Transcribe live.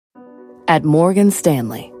At Morgan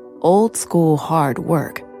Stanley, old school hard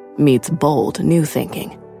work meets bold new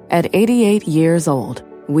thinking. At 88 years old,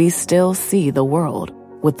 we still see the world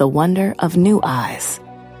with the wonder of new eyes,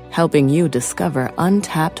 helping you discover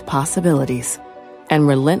untapped possibilities and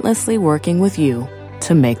relentlessly working with you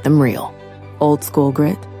to make them real. Old school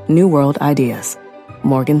grit, new world ideas.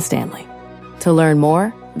 Morgan Stanley. To learn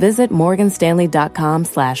more, visit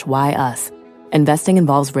morganstanley.com/whyus. Investing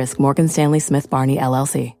involves risk. Morgan Stanley Smith Barney,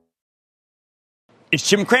 LLC. It's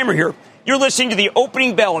Jim Cramer here. You're listening to the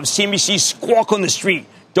opening bell of CNBC's Squawk on the Street.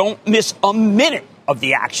 Don't miss a minute of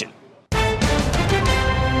the action.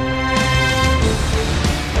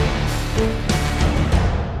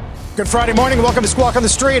 Good Friday morning. Welcome to Squawk on the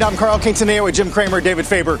Street. I'm Carl Quintanilla with Jim Cramer, David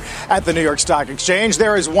Faber at the New York Stock Exchange.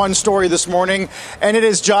 There is one story this morning, and it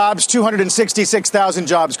is jobs. 266,000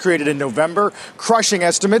 jobs created in November, crushing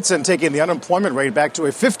estimates and taking the unemployment rate back to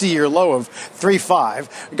a 50-year low of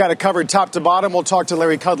 3.5. We got it covered top to bottom. We'll talk to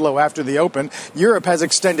Larry Kudlow after the open. Europe has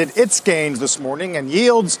extended its gains this morning, and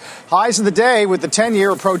yields highs of the day with the 10-year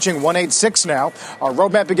approaching 186 now. Our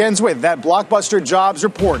roadmap begins with that Blockbuster jobs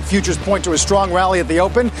report. Futures point to a strong rally at the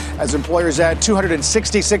open as employers add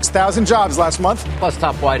 266,000 jobs last month. Plus,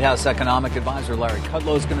 top White House economic advisor Larry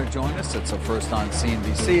Kudlow is going to join us. It's a first on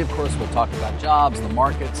CNBC. Of course, we'll talk about jobs, the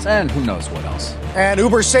markets, and who knows what else. And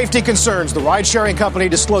Uber safety concerns. The ride-sharing company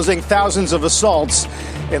disclosing thousands of assaults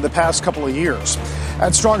in the past couple of years.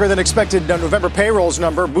 That stronger than expected November payrolls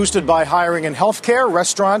number boosted by hiring in healthcare,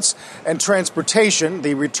 restaurants, and transportation.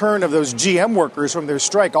 The return of those GM workers from their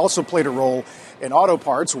strike also played a role in auto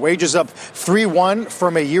parts. Wages up 3.1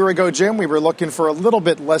 from a year ago, Jim. We were looking for a little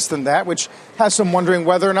bit less than that, which has some wondering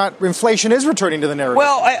whether or not inflation is returning to the narrative.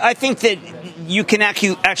 Well, I think that you can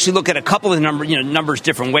actually look at a couple of numbers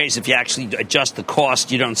different ways. If you actually adjust the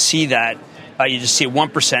cost, you don't see that. You just see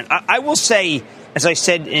 1%. I will say, as I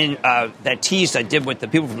said in that tease I did with the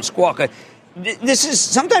people from Squawk, this is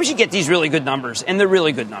sometimes you get these really good numbers, and they're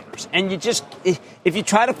really good numbers. And you just, if you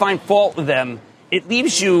try to find fault with them, it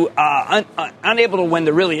leaves you unable to, when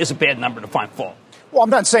there really is a bad number, to find fault. Well, I'm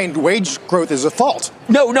not saying wage growth is a fault.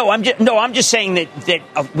 No, I'm just saying that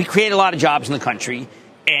we create a lot of jobs in the country,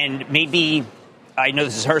 and maybe, I know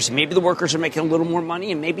this is heresy, maybe the workers are making a little more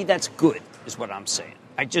money, and maybe that's good, is what I'm saying.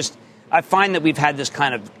 I find that we've had this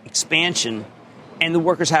kind of expansion, and the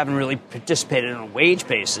workers haven't really participated on a wage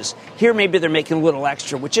basis. Here, maybe they're making a little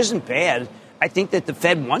extra, which isn't bad. I think that the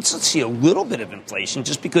Fed wants to see a little bit of inflation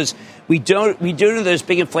just because we do know there's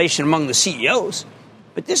big inflation among the CEOs.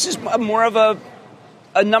 But this is more of a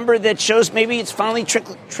number that shows maybe it's finally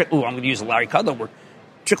I'm going to use a Larry Kudlow word,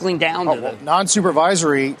 trickling down to the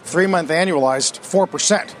non-supervisory 3-month annualized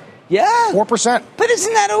 4%. Yeah. 4%. But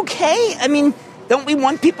isn't that okay? I mean, don't we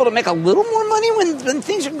want people to make a little more money when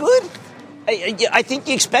things are good? I think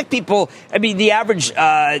you expect people. I mean, the average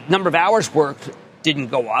number of hours worked didn't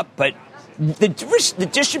go up, but the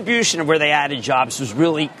distribution of where they added jobs was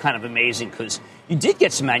really kind of amazing because you did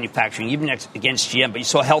get some manufacturing, even against GM, but you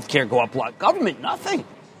saw healthcare go up a lot. Government, nothing,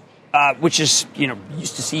 which is,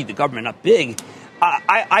 used to see the government up big.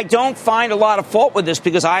 I don't find a lot of fault with this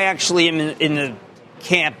because I actually am in the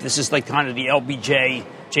camp. This is like kind of the LBJ,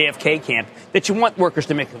 JFK camp, that you want workers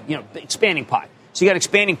to make, expanding pie. So you got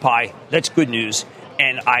expanding pie. That's good news.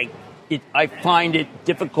 And I find it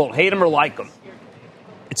difficult. Hate them or like them.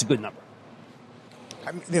 It's a good number.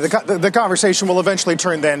 I mean, the conversation will eventually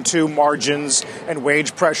turn then to margins and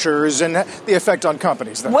wage pressures and the effect on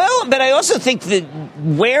companies. Then. Well, but I also think that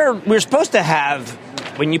where we're supposed to have,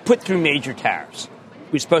 when you put through major tariffs,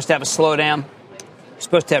 we're supposed to have a slowdown. We're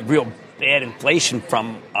supposed to have real bad inflation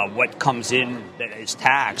from what comes in that is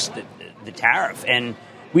taxed, the tariff. And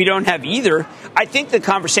we don't have either. I think the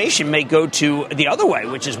conversation may go to the other way,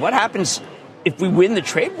 which is what happens if we win the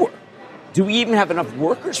trade war? Do we even have enough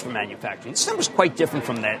workers for manufacturing? This number is quite different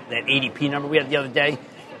from that ADP number we had the other day.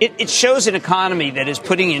 It shows an economy that is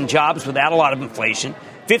putting in jobs without a lot of inflation.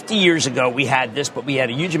 50 years ago, we had this, but we had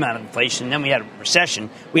a huge amount of inflation. Then we had a recession.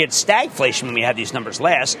 We had stagflation when we had these numbers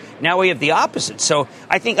last. Now we have the opposite. So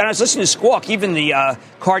I think, and I was listening to Squawk, even the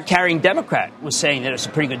card-carrying Democrat was saying that it's a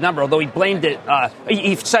pretty good number, although he blamed it,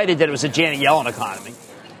 he cited that it was a Janet Yellen economy.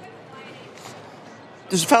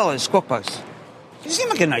 There's a fellow in Squawk Box. He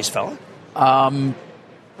seemed like a nice fellow.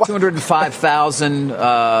 205,000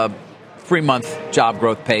 3-month job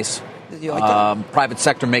growth pace. Like private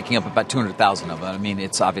sector making up about 200,000 of it. I mean,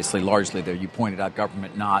 it's obviously largely there. You pointed out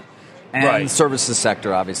government not. And right. Services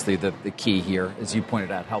sector, obviously, the key here, as you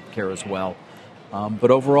pointed out, healthcare as well. But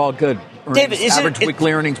overall, good. David, average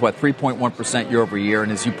weekly earnings, 3.1% year over year.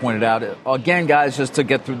 And as you pointed out, again, guys, just to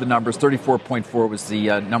get through the numbers, 34.4 was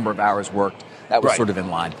the number of hours worked. That was sort of in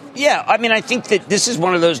line. Yeah, I mean, I think that this is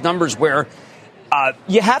one of those numbers where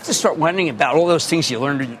you have to start wondering about all those things you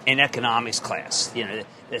learned in economics class, the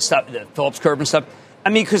stuff, the Phillips curve and stuff. I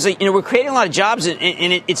mean, because, we're creating a lot of jobs, and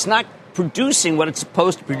it's not producing what it's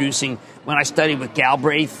supposed to be producing. When I studied with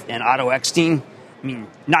Galbraith and Otto Eckstein, I mean,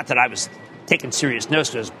 not that I was taking serious notes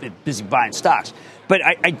because I was busy buying stocks, but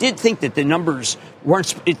I did think that the numbers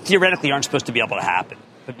theoretically aren't supposed to be able to happen.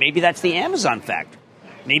 But maybe that's the Amazon factor.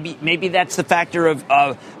 Maybe that's the factor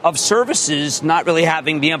of services not really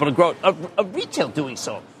being able to grow, of retail doing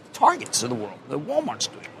so, Targets of the world, the Walmart's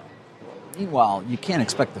doing well. Meanwhile, you can't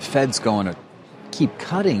expect the Fed's going to keep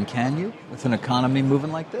cutting, can you, with an economy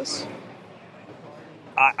moving like this?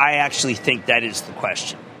 I actually think that is the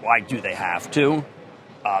question. Why do they have to?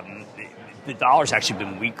 The dollar's actually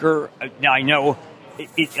been weaker. Now, I know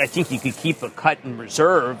I think you could keep a cut in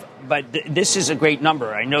reserve, but this is a great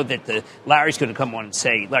number. I know that Larry's going to come on and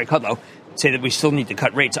say, Larry Kudlow, say that we still need to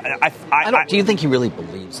cut rates. Do you think he really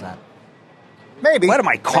believes that? Maybe. What am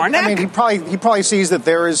I, Karnak? I mean, he probably sees that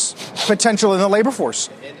there is potential in the labor force,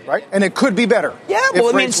 right? And it could be better. Yeah, well,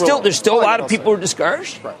 I mean, there's still a lot of people who are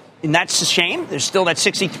discouraged, right. And that's a shame. There's still that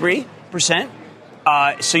 63%.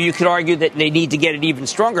 So you could argue that they need to get it even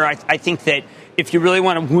stronger. I think that if you really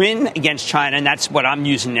want to win against China, and that's what I'm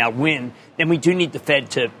using now, win, then we do need the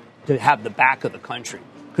Fed to have the back of the country.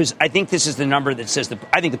 Because I think this is the number that says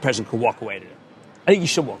I think the president could walk away today. I think you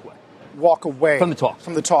should walk away. Walk away. From the talks.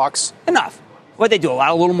 From the talks. Enough. What'd they do,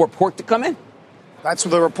 allow a little more pork to come in? That's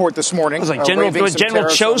the report this morning. It was like General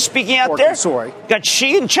Cho speaking out there. Soy. Got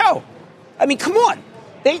Xi and Cho. I mean, come on.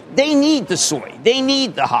 They need the soy. They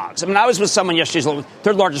need the hogs. I mean, I was with someone yesterday,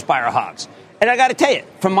 third largest buyer of hogs. And I got to tell you,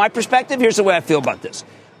 from my perspective, here's the way I feel about this.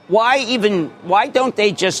 Why don't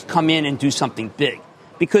they just come in and do something big?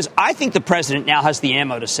 Because I think the president now has the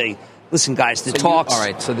ammo to say, listen, guys, the talks. All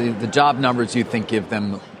right, so the job numbers you think give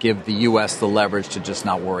the U.S. the leverage to just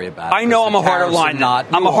not worry about it. I know I'm a harder line.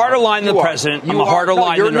 I'm a harder line than the president. I'm a harder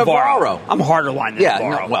line than Navarro. I'm a harder line than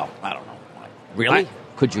Navarro. Well, I don't know. Really?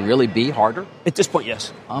 Could you really be harder? At this point,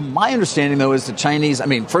 yes. My understanding, though, is the Chinese,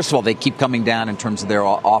 first of all, they keep coming down in terms of their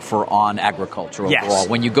offer on agriculture overall. Yes.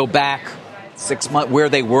 When you go back 6 months, where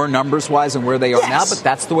they were numbers-wise and where they are now, but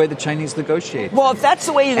that's the way the Chinese negotiate. Well, if that's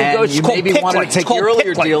the way you negotiate, you maybe wanted to take the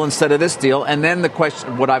earlier deal instead of this deal. And then the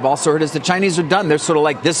question, what I've also heard is the Chinese are done. They're sort of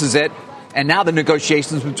like, this is it. And now the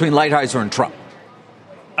negotiations between Lighthizer and Trump.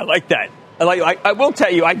 I like that. I will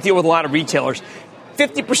tell you, I deal with a lot of retailers.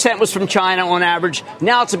 50% was from China on average.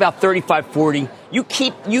 Now it's about 35-40. You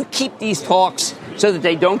keep these talks so that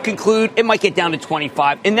they don't conclude. It might get down to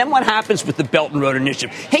 25. And then what happens with the Belt and Road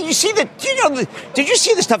Initiative? Hey, you see that? Did you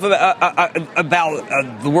see the stuff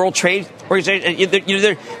about the World Trade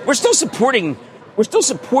Organization? We're still supporting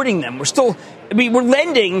them. We're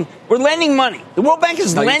lending money. The World Bank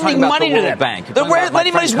is lending money to them. The World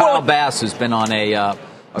Bank. Kyle Bass, who's been on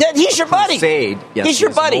he's your buddy. Crusade. Yes, he's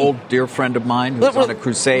your buddy. An old dear friend of mine who's on a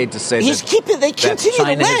crusade to say that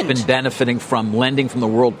China has been benefiting from lending from the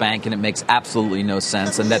World Bank, and it makes absolutely no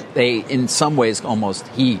sense, and that they, in some ways, almost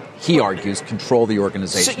he argues, control the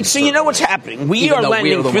organization. So you know what's happening? We are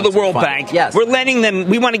lending through the World Bank. Yes. We're lending them.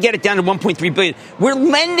 We want to get it down to $1.3 billion. We're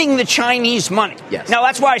lending the Chinese money. Yes. Now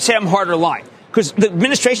that's why I say I'm harder line. Because the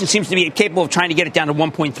administration seems to be capable of trying to get it down to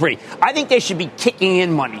 1.3. I think they should be kicking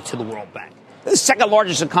in money to the World Bank. The second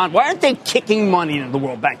largest economy. Why aren't they kicking money into the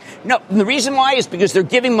World Bank? No, the reason why is because they're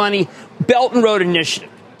giving money, Belt and Road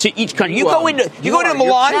Initiative, to each country. You go to Milan.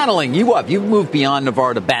 You're channeling. You've moved beyond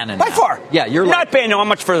Navarro to Bannon. By far. Yeah, you're not Bannon. I'm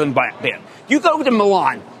much further than Bannon. You go to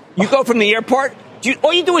Milan. You go from the airport.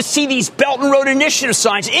 All you do is see these Belt and Road Initiative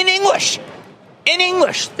signs in English.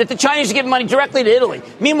 That the Chinese are giving money directly to Italy.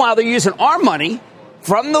 Meanwhile, they're using our money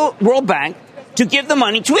from the World Bank to give the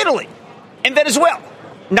money to Italy and Venezuela.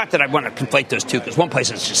 Not that I want to conflate those two, because one place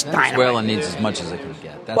is just dynamite. Venezuela needs as much as it can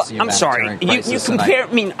get. That's the I'm sorry. You compare.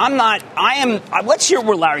 I'm not. I am. Let's hear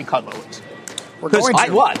where Larry Kudlow is. We're going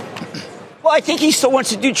to what? Well, I think he still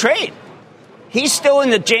wants to do trade. He's still in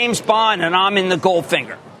the James Bond, and I'm in the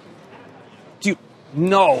Goldfinger.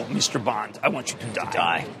 No, Mr. Bond. I want you to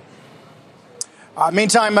die.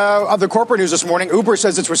 Meantime, other corporate news this morning. Uber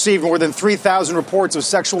says it's received more than 3,000 reports of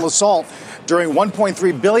sexual assault during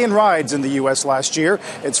 1.3 billion rides in the U.S. last year.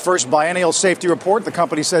 Its first biennial safety report, the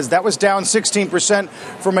company says that was down 16%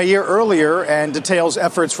 from a year earlier and details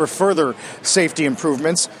efforts for further safety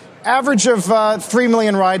improvements. Average of 3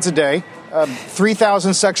 million rides a day,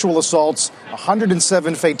 3,000 sexual assaults,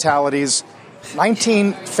 107 fatalities,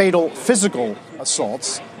 19 fatal physical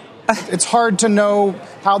assaults. It's hard to know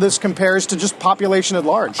how this compares to just population at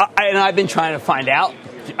large. And I've been trying to find out.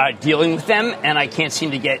 dealing with them, and I can't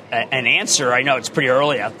seem to get an answer. I know it's pretty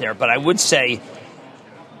early out there, but I would say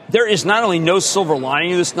there is not only no silver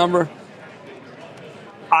lining to this number.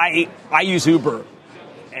 I use Uber,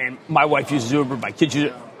 and my wife uses Uber, my kids use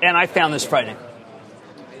it, and I found this frightening.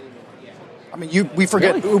 I mean, we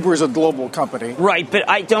forget really? Uber is a global company. Right, but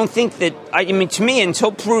I don't think that, to me,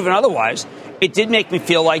 until proven otherwise, it did make me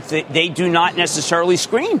feel like they do not necessarily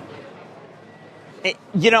screen.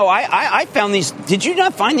 I found these, did you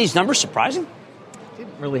not find these numbers surprising? I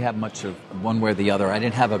didn't really have much of one way or the other. I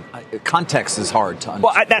didn't have context is hard to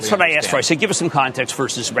understand. Well, that's what I asked for. I said, give us some context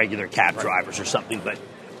versus regular cab drivers or something, but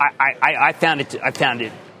I found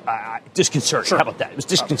it disconcerting. Sure. How about that? It was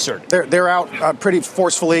disconcerting. They're out pretty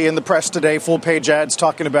forcefully in the press today, full-page ads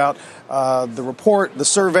talking about the report, the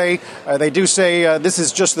survey. They do say this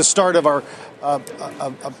is just the start of our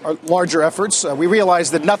larger efforts. We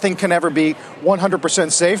realize that nothing can ever be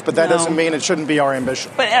 100% safe, but that doesn't mean it shouldn't be our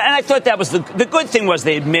ambition. And I thought that was the good thing was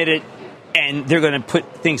they admit it and they're going to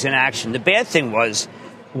put things in action. The bad thing was,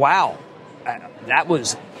 wow, that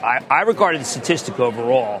was I regarded the statistic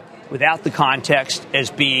overall, without the context, as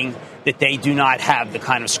being that they do not have the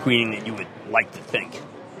kind of screening that you would like to think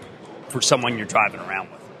for someone you're driving around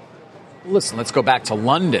with. Listen, let's go back to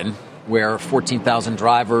London, where 14,000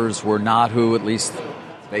 drivers were not who at least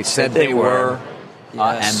they said they were.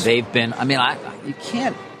 Yes. And they've been, you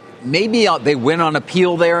can't, maybe they win on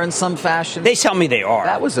appeal there in some fashion. They tell me they are.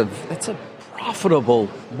 That's a profitable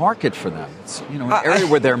market for them. It's an area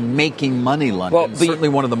where they're making money, London. Well, certainly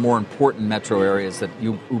one of the more important metro areas that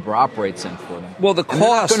Uber operates in for them. Well, the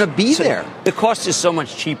cost... going to be there. The cost is so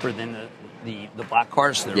much cheaper than the black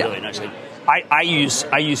cars. They're really nice. I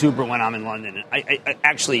use Uber when I'm in London. I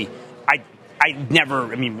never...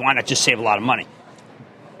 why not just save a lot of money?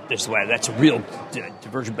 That's a real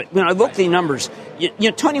diversion. But when I look at the numbers,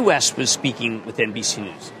 Tony West was speaking with NBC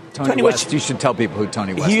News. Tony West, you should tell people who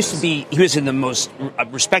Tony West is. He was in the most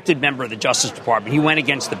respected member of the Justice Department. He went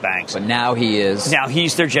against the banks. But now he is. Now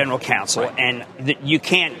he's their general counsel. Right. And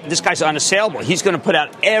this guy's unassailable. He's going to put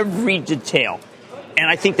out every detail. And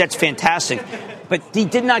I think that's fantastic. But he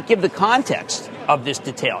did not give the context of this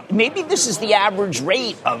detail. Maybe this is the average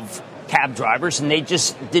rate of cab drivers, and they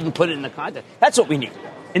just didn't put it in the context. That's what we need.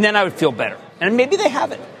 And then I would feel better. And maybe they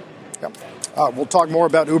have it. Yep. We'll talk more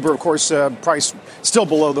about Uber. Of course, price still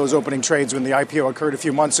below those opening trades when the IPO occurred a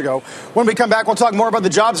few months ago. When we come back, we'll talk more about the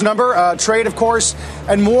jobs number, trade, of course,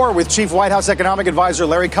 and more with Chief White House Economic Advisor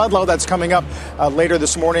Larry Kudlow. That's coming up later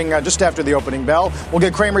this morning, just after the opening bell. We'll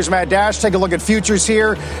get Cramer's Mad Dash, take a look at futures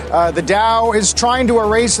here. The Dow is trying to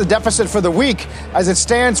erase the deficit for the week. As it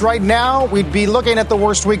stands right now, we'd be looking at the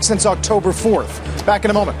worst week since October 4th. Back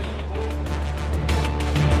in a moment.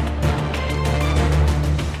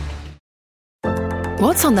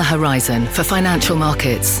 What's on the horizon for financial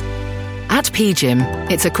markets? At PGIM,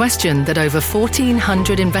 it's a question that over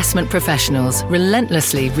 1,400 investment professionals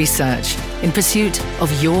relentlessly research in pursuit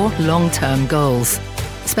of your long-term goals.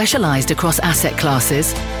 Specialized across asset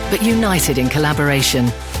classes, but united in collaboration,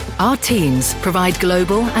 our teams provide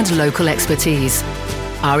global and local expertise.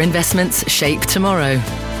 Our investments shape tomorrow,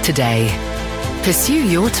 today. Pursue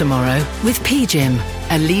your tomorrow with PGIM,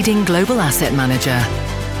 a leading global asset manager.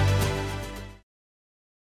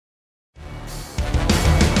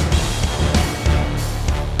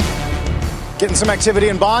 Getting some activity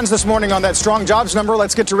in bonds this morning on that strong jobs number.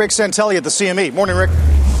 Let's get to Rick Santelli at the CME. Morning, Rick.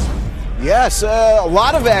 Yes, a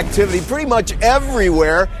lot of activity pretty much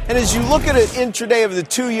everywhere. And as you look at an intraday of the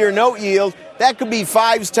 2-year note yield, that could be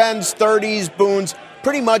 5s, 10s, 30s, boons.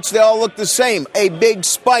 Pretty much they all look the same. A big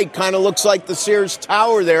spike, kind of looks like the Sears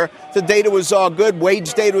Tower there. The data was all good.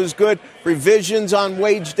 Wage data was good. Revisions on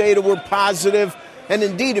wage data were positive. And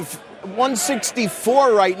indeed, if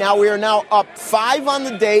 164 right now, we are now up 5 on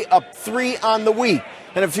the day, up 3 on the week.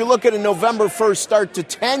 And if you look at a November 1st start to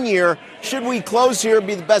 10-year, should we close here, it'd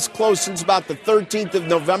be the best close since about the 13th of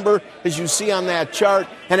November, as you see on that chart.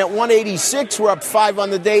 And at 186, we're up 5 on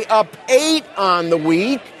the day, up 8 on the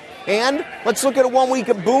week. And let's look at a 1 week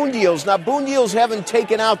of Boone deals. Now, Boone deals haven't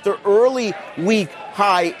taken out their early week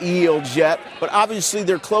high yields yet, but obviously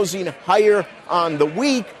they're closing higher on the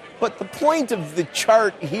week. But the point of the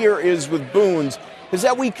chart here is with Boones is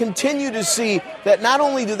that we continue to see that not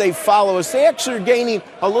only do they follow us, they actually are gaining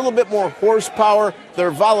a little bit more horsepower.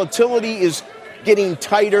 Their volatility is getting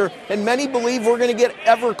tighter, and many believe we're going to get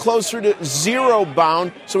ever closer to zero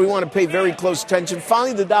bound, so we want to pay very close attention.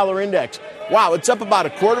 Finally, the dollar index. Wow, it's up about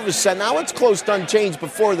 1/4 cent. Now, it's close to unchanged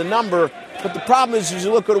before the number, but the problem is, as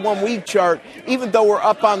you look at a 1 week chart, even though we're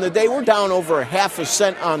up on the day, we're down over 0.5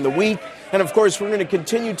 cent on the week. And, of course, we're going to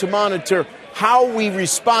continue to monitor how we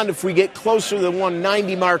respond if we get closer to the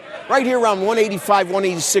 190 mark. Right here around 185,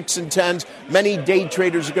 186 and 10s. Many day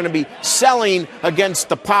traders are going to be selling against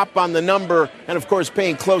the pop on the number and, of course,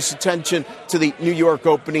 paying close attention to the New York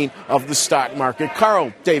opening of the stock market.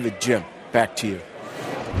 Carl, David, Jim, back to you.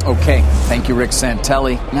 Okay, thank you, Rick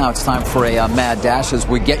Santelli. Now it's time for a mad dash as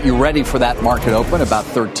we get you ready for that market open about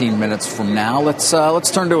 13 minutes from now. Let's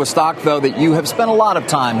turn to a stock, though, that you have spent a lot of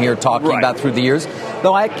time here talking about through the years.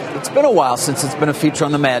 Though it's been a while since it's been a feature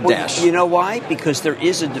on the mad dash. You know why? Because there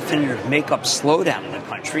is a definitive makeup slowdown in the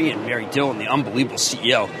country, and Mary Dillon, the unbelievable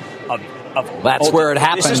CEO of that's where it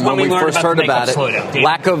happened when we first heard about it.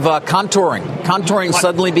 Lack of contouring. Contouring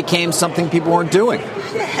suddenly became something people weren't doing.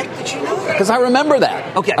 How the heck did you know that? Because I remember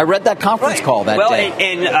that. Okay. I read that conference call that day.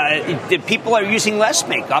 And people are using less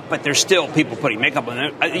makeup, but there's still people putting makeup on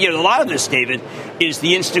there. A lot of this, David, is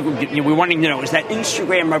the Instagram. We're wanting to know, is that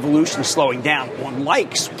Instagram revolution slowing down? On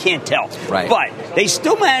likes, can't tell. Right. But they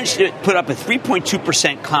still managed to put up a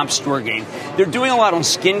 3.2% comp store gain. They're doing a lot on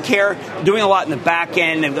skincare, doing a lot in the back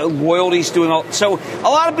end, and the loyalty's doing all. So a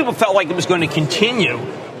lot of people felt like it was going to continue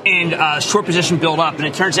and short position build up, and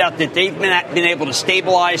it turns out that they've been able to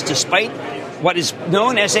stabilize despite what is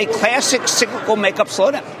known as a classic cyclical makeup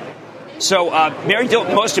slowdown. So Mary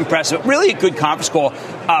Dillon, most impressive, really a good conference call.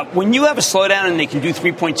 When you have a slowdown and they can do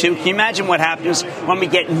 3.2, can you imagine what happens when we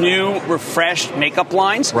get new, refreshed makeup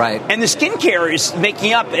lines? Right. And the skincare is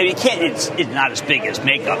making up. It's not as big as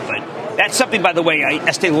makeup, but that's something, by the way,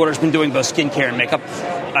 Estee Lauder's been doing both skincare and makeup.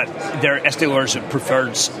 Estee Lauder's a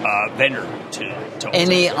preferred vendor to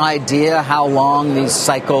Any idea how long these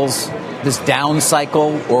cycles, this down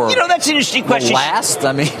cycle, or that's an interesting question. Last,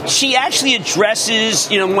 I mean, she actually addresses,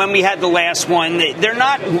 when we had the last one, they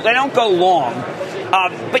don't go long.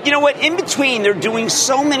 But you know what? In between, they're doing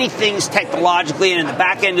so many things technologically, and in the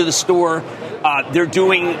back end of the store, they're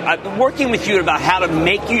doing working with you about how to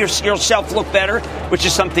make yourself look better, which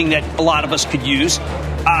is something that a lot of us could use.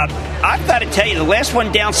 I've got to tell you, the last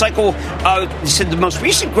one down cycle, said the most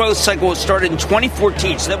recent growth cycle started in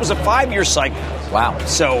 2014, so that was a 5-year cycle. Wow.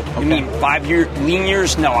 So, okay. You mean 5-year lean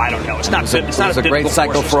years? No, I don't know. It's not good. It's not a great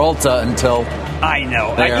cycle for Ulta until... I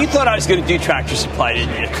know. You thought I was going to do Tractor Supply,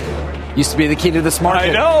 didn't you? Used to be the key to this market.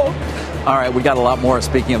 I know. All right, we got a lot more.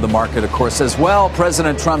 Speaking of the market, of course, as well,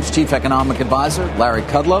 President Trump's chief economic advisor, Larry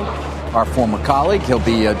Kudlow, our former colleague. He'll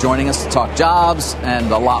be joining us to talk jobs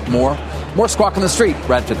and a lot more. More Squawk on the Street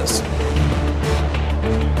right after this.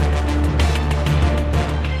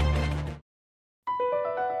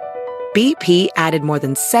 BP added more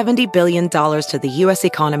than $70 billion to the U.S.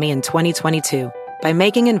 economy in 2022 by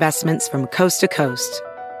making investments from coast to coast.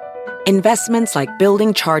 Investments like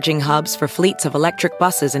building charging hubs for fleets of electric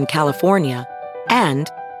buses in California and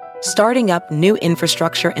starting up new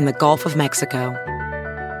infrastructure in the Gulf of Mexico.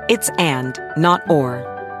 It's and, not or.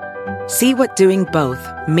 See what doing both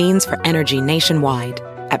means for energy nationwide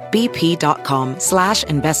at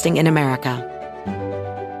bp.com/investing in America.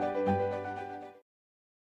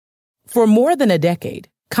 For more than a decade,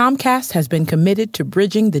 Comcast has been committed to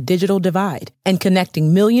bridging the digital divide and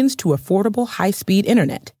connecting millions to affordable high-speed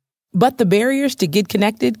internet. But the barriers to get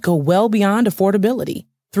connected go well beyond affordability.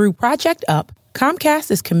 Through Project Up,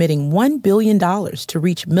 Comcast is committing $1 billion to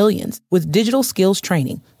reach millions with digital skills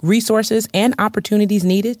training, resources, and opportunities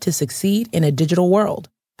needed to succeed in a digital world.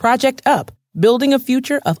 Project Up, building a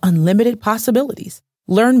future of unlimited possibilities.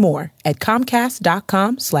 Learn more at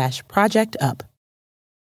comcast.com/projectup.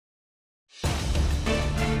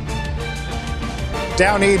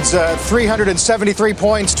 Dow needs 373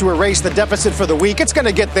 points to erase the deficit for the week. It's going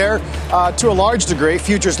to get there to a large degree.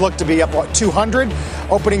 Futures look to be up 200.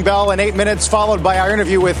 Opening bell in 8 minutes, followed by our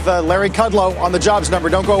interview with Larry Kudlow on the jobs number.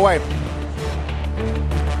 Don't go away.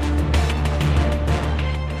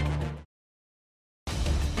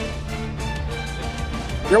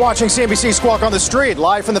 You're watching CNBC Squawk on the Street,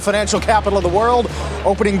 live from the financial capital of the world.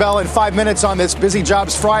 Opening bell in 5 minutes on this busy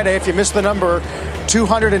Jobs Friday. If you missed the number,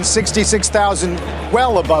 266,000,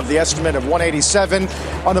 well above the estimate of 187.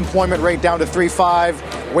 Unemployment rate down to 3.5.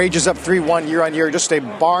 Wages up 3.1 year on year. Just a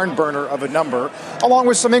barn burner of a number, along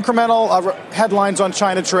with some incremental headlines on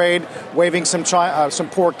China trade, waiving some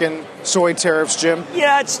pork and soy tariffs. Jim?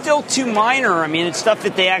 Yeah, it's still too minor. I mean, it's stuff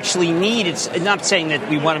that they actually need. It's not saying that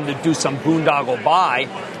we want them to do some boondoggle buy,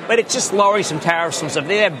 but it's just lowering some tariffs and stuff.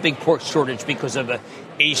 They have a big pork shortage because of the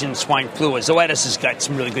Asian swine flu. Zoetis has got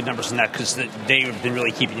some really good numbers on that because they have been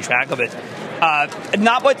really keeping track of it. That's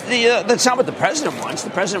not what the president wants.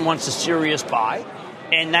 The president wants a serious buy,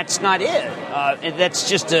 and that's not it. And that's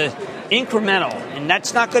just incremental, and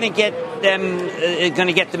that's not going to get them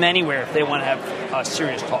anywhere if they want to have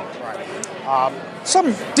serious talk.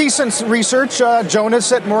 Some decent research.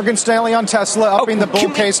 Jonas at Morgan Stanley on Tesla upping the bull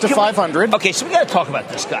case to 500. Okay, so we got to talk about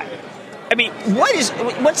this guy. I mean,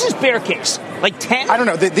 what's his bear case? Like 10? I don't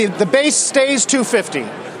know. The base stays 250.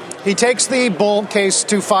 He takes the bull case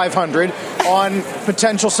to 500 on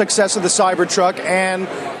potential success of the Cybertruck and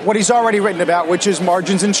what he's already written about, which is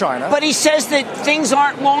margins in China. But he says that things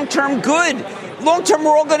aren't long-term good. Long-term,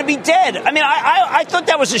 we're all going to be dead. I mean, I thought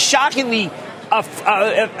that was a shockingly a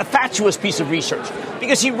fatuous piece of research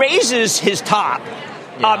because he raises his top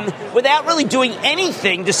without really doing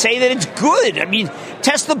anything to say that it's good. I mean,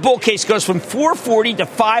 Tesla bull case goes from 440 to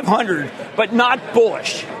 500, but not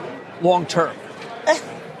bullish long-term.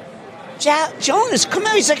 Jonas, come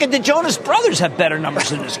on, he's like the Jonas Brothers have better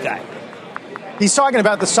numbers than this guy. He's talking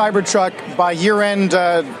about the Cybertruck by year-end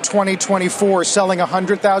 2024 selling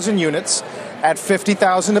 100,000 units at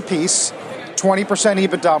 50,000 apiece, 20%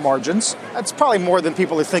 EBITDA margins. That's probably more than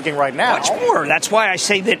people are thinking right now. Much more. That's why I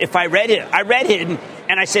say that if I read him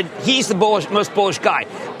and I said he's the most bullish guy.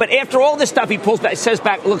 But after all this stuff, he pulls back, says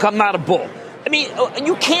back, look, I'm not a bull. I mean,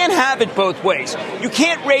 you can't have it both ways. You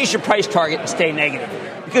can't raise your price target and stay negative.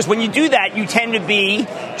 Because when you do that, you tend to be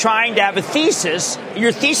trying to have a thesis.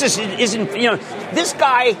 Your thesis isn't, this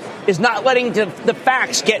guy is not letting the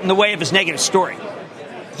facts get in the way of his negative story.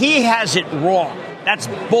 He has it wrong. That's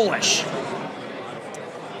bullish.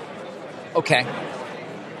 Okay.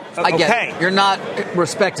 I get it. You're not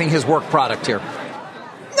respecting his work product here.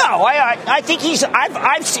 No, I think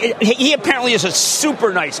I've seen, he apparently is a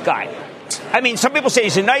super nice guy. I mean, some people say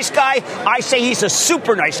he's a nice guy. I say he's a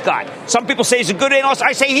super nice guy. Some people say he's a good analyst.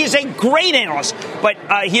 I say he's a great analyst. But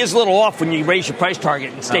he is a little off when you raise your price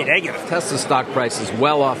target and stay negative. Tesla's stock price is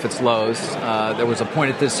well off its lows. There was a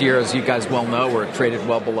point at this year, as you guys well know, where it traded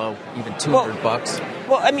well below even $200.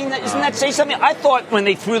 Well, I mean, doesn't that say something? I thought when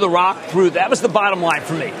they threw the rock through, that was the bottom line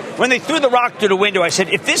for me. When they threw the rock through the window, I said,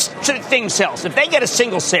 if this thing sells, if they get a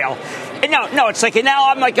single sale, and no, it's like, and now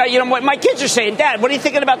I'm like, what my kids are saying, Dad, what are you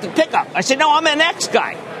thinking about the pickup? I said, no, I'm an X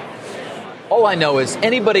guy. All I know is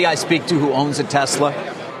anybody I speak to who owns a Tesla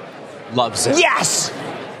loves it. Yes.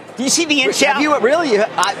 Do you see the inch out? Have you really?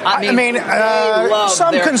 I mean,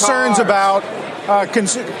 some concerns cars. about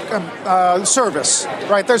service,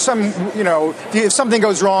 right? There's some, if something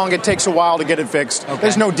goes wrong, it takes a while to get it fixed. Okay.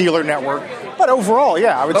 There's no dealer network. But overall,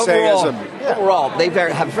 I would say overall, they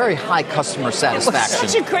have very high customer satisfaction.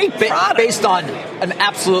 It's such a great product. Based on an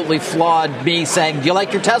absolutely flawed me saying, do you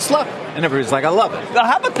like your Tesla? And everybody's like, I love it. Now,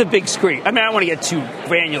 how about the big screen? I mean, I don't want to get too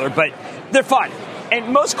granular, but they're fun.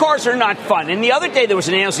 And most cars are not fun. And the other day there was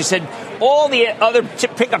an analyst who said all the other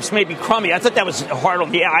pickups may be crummy. I thought that was hard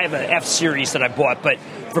on. Yeah, I have an F-Series that I bought, but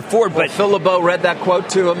for Ford. Well, Phil LeBeau read that quote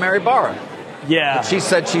to Mary Barra. Yeah. And she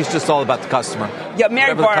said she's just all about the customer. Yeah,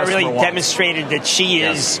 Mary Barra really demonstrated that she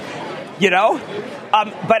is,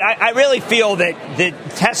 but I really feel that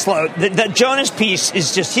Tesla, the Jonas piece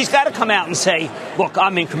is just, he's got to come out and say, look,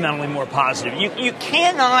 I'm incrementally more positive. You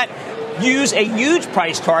cannot use a huge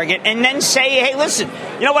price target and then say, hey, listen,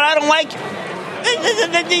 you know what I don't like?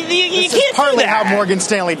 You can't do partly that. how Morgan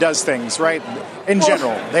Stanley does things, right? In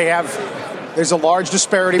general, there's a large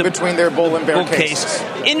disparity between their bull and bear cases.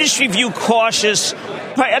 Industry view cautious.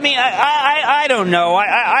 I mean, I don't know.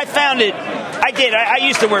 I found it. I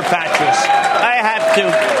used the word fatuous. I have to.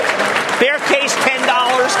 Bear case $10.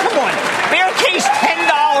 Come on. Bear case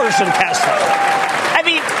 $10 in Tesla. I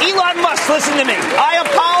mean, Elon Musk, listen to me. I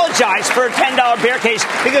apologize for a $10 bear case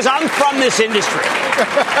because I'm from this industry.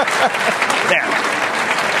 There.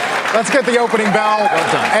 Let's get the opening bell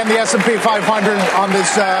and the S&P 500 on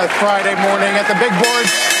this Friday morning at the Big Board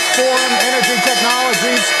Forum Energy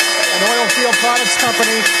Technologies, an oil field products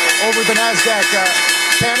company over the NASDAQ,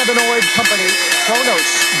 cannabinoid company, Kronos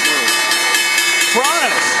Group.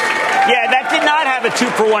 Kronos. Yeah, that did not have a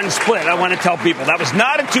 2-for-1 split. I want to tell people that was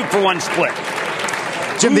not a 2-for-1 split.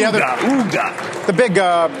 Jim, the big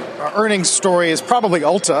earnings story is probably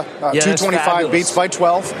Ulta. 225 beats by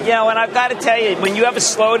 12. And I've got to tell you, when you have a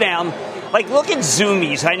slowdown, like look at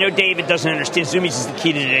Zoomies. I know David doesn't understand. Zoomies is the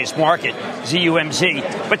key to today's market,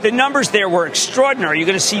 ZUMZ. But the numbers there were extraordinary. You're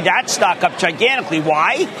going to see that stock up gigantically.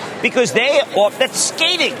 Why? Because that's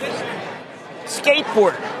skating.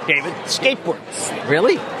 Skateboard, David. Skateboard.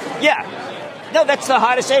 Really? Yeah. No, that's the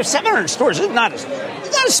hottest. They have 700 stores. It's not a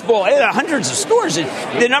small. They have hundreds of stores.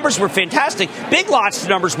 The numbers were fantastic. Big Lots, the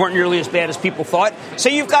numbers weren't nearly as bad as people thought. So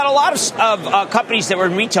you've got a lot of companies that were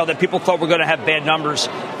in retail that people thought were going to have bad numbers,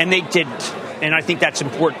 and they didn't. And I think that's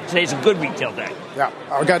important. Today's a good retail day. Yeah.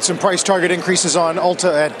 I've got some price target increases on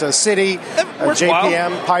Ulta at Citi,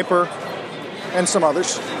 JPM, Piper, and some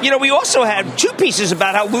others. We also had two pieces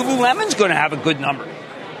about how Lululemon's going to have a good number.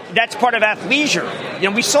 that's part of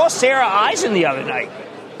athleisure. We saw Sarah Eisen the other night.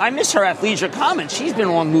 I miss her athleisure comments. She's been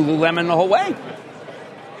on Lululemon the whole way.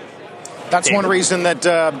 That's one reason that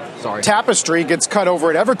Tapestry gets cut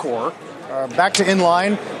over at Evercore, back to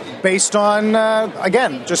inline, based on,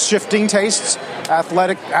 again, just shifting tastes.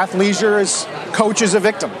 Athleisure is coach is a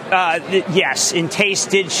victim. Yes, and taste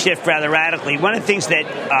did shift rather radically. One of the things that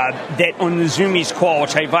on the Zoomies call,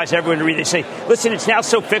 which I advise everyone to read, they say, listen, it's now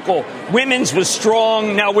so fickle. Women's was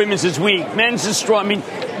strong, now women's is weak. Men's is strong. I mean,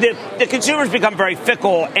 the consumers become very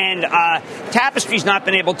fickle, and Tapestry's not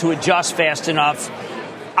been able to adjust fast enough.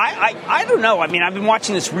 I don't know. I mean, I've been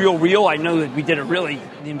watching this Real. I know that we did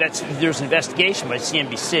there's an investigation by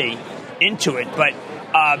CNBC into it, but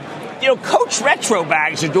Coach retro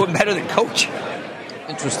bags are doing better than Coach.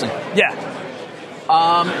 Interesting. Yeah.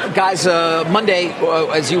 Guys, Monday,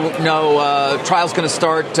 as you know, trial's going to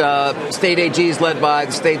start. State AGs led by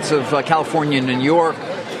the states of California and New York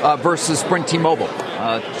versus Sprint T-Mobile,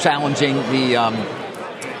 challenging the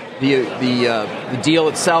deal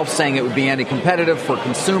itself, saying it would be anti-competitive for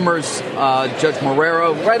consumers. Judge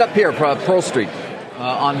Marrero, right up here, Pearl Street,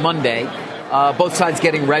 on Monday. Both sides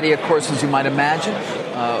getting ready, of course, as you might imagine.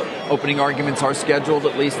 Opening arguments are scheduled,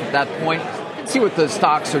 at least at that point. Let's see what the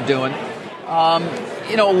stocks are doing.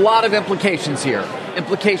 A lot of implications here.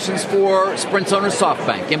 Implications for Sprint's owner,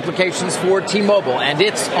 SoftBank. Implications for T-Mobile and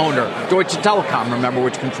its owner, Deutsche Telekom, remember,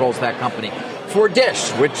 which controls that company. For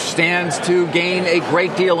Dish, which stands to gain a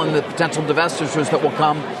great deal in the potential divestitures that will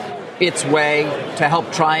come its way to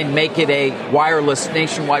help try and make it a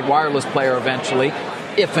nationwide wireless player eventually,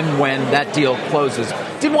 if and when that deal closes.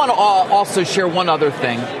 Did want to also share one other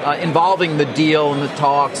thing involving the deal and the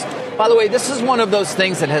talks. By the way, this is one of those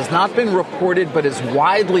things that has not been reported but is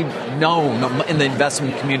widely known in the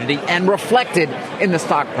investment community and reflected in the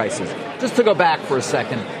stock prices. Just to go back for a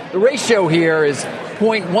second, the ratio here is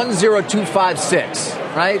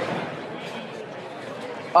 0.10256, right,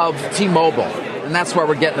 of T-Mobile. And that's why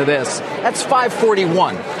we're getting to this. That's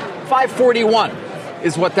 541. 541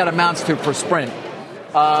 is what that amounts to for Sprint.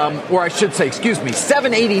 Or I should say,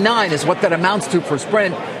 789 is what that amounts to for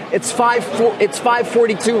Sprint. It's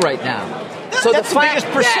 542 right now. So that's the biggest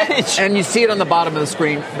percentage. And you see it on the bottom of the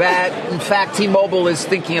screen, that, in fact, T-Mobile is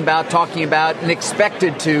talking about, and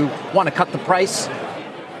expected to want to cut the price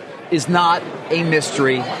is not a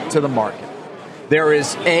mystery to the market. There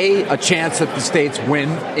is a chance that the states win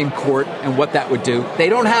in court, and what that would do. They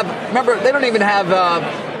don't even have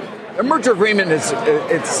a merger agreement.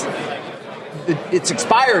 It's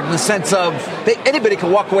expired in the sense of anybody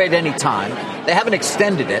can walk away at any time. They haven't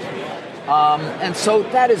extended it. And so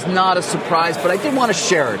that is not a surprise, but I did want to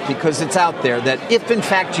share it because it's out there that if, in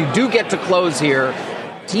fact, you do get to close here,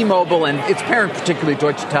 T-Mobile and its parent, particularly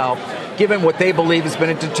Deutsche Telekom, given what they believe has been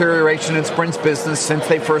a deterioration in Sprint's business since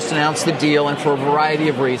they first announced the deal and for a variety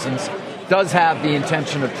of reasons, does have the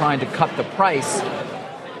intention of trying to cut the price.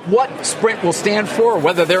 What Sprint will stand for,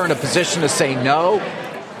 whether they're in a position to say no,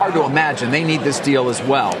 hard to imagine. They need this deal as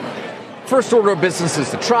well. First order of business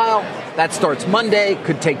is the trial. That starts Monday.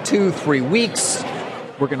 Could take 2-3 weeks.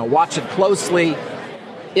 We're going to watch it closely.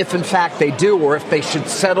 If, in fact, they do, or if they should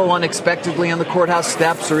settle unexpectedly on the courthouse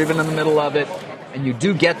steps or even in the middle of it, and you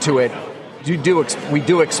do get to it, we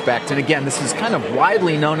do expect, and again, this is kind of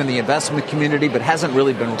widely known in the investment community, but hasn't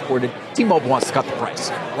really been reported, T-Mobile wants to cut the price.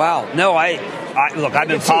 Wow. No, look, I've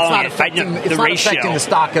been following it. It's not affecting the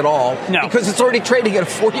stock at all. No. Because it's already trading at a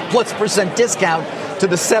 40+% discount to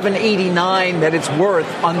the $7.89 that it's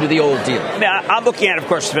worth under the old deal. I mean, I'm looking at it, of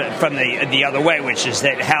course, from the other way, which is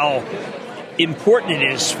that how important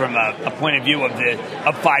it is from a point of view of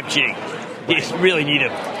 5G. You really need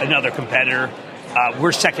another competitor.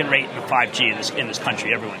 We're second rate in 5G in this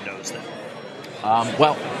country. Everyone knows that.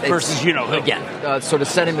 Versus, again, sort of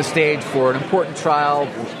setting the stage for an important trial.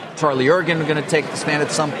 Charlie Ergen going to take the stand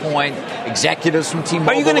at some point. Executives from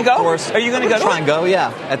T-Mobile. Are you going to go? Course. Are you going to go? Try and go?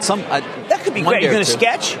 Yeah. At some. That could be great. You're going to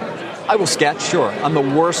sketch? I will sketch. Sure. I'm the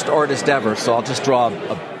worst artist ever, so I'll just draw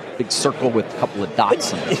a big circle with a couple of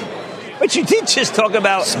dots. But you did just talk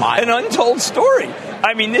about an untold story.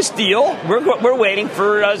 I mean, this deal, we're waiting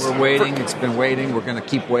for us. We're waiting. It's been waiting. We're going to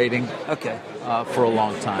keep waiting. Okay. For a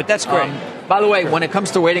long time. But that's great. By the way, when it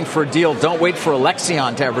comes to waiting for a deal, don't wait for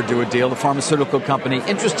Alexion to ever do a deal, the pharmaceutical company.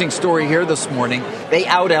 Interesting story here this morning. They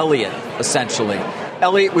out Elliott, essentially.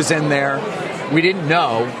 Elliott was in there. We didn't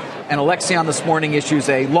know. And Alexion this morning issues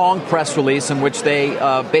a long press release in which they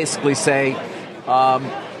basically say,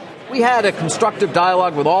 we had a constructive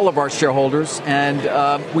dialogue with all of our shareholders, and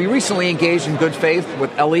we recently engaged in good faith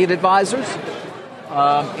with Elliott Advisors,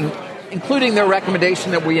 including their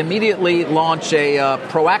recommendation that we immediately launch a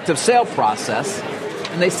proactive sale process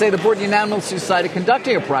And they say the board unanimously decided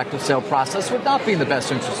conducting a proactive sale process would not be in the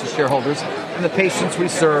best interest of shareholders and the patients we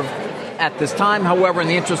serve at this time. However, in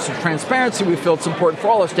the interest of transparency, we feel it's important for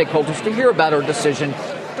all our stakeholders to hear about our decision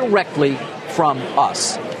directly from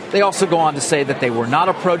us. They also go on to say that they were not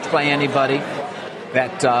approached by anybody,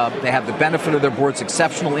 that they have the benefit of their board's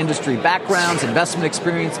exceptional industry backgrounds, investment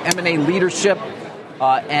experience, M&A leadership,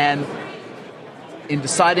 and in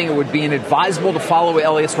deciding it would be inadvisable to follow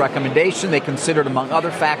Elliott's recommendation, they considered, among other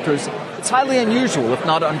factors, it's highly unusual, if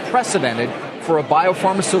not unprecedented, for a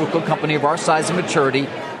biopharmaceutical company of our size and maturity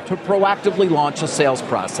to proactively launch a sales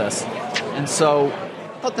process. And so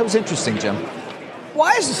I thought that was interesting, Jim.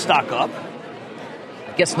 Why is the stock up?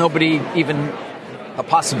 I guess nobody even a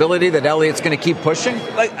possibility that Elliott's going to keep pushing.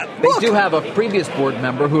 They do have a previous board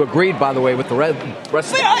member who agreed, by the way, with the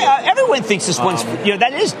rest of the everyone thinks this one's,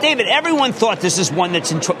 that is, David, everyone thought this is one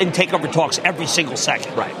that's in takeover talks every single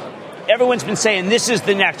second. Right. Everyone's been saying this is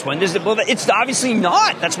the next one. It's obviously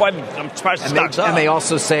not. That's why I'm surprised the stock's up. And they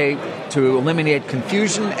also say to eliminate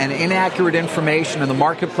confusion and inaccurate information in the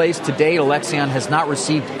marketplace, to date, Alexion has not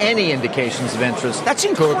received any indications of interest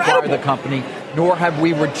to acquire the company, nor have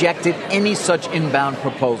we rejected any such inbound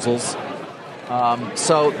proposals.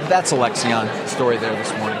 So that's Alexion's story there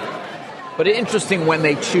this morning. But interesting when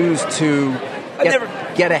they choose to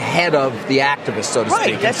get ahead of the activists, so to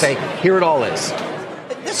speak, and say, here it all is.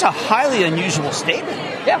 That's a highly unusual statement.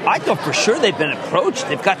 Yeah. I thought for sure they've been approached.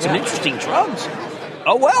 They've got some interesting drugs.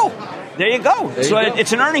 Oh, well, there you go.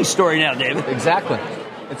 It's an earnings story now, David. Exactly.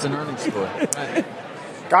 It's an earnings story. Right.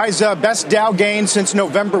 Guys, best Dow gain since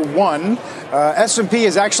November 1. S&P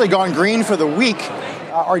has actually gone green for the week,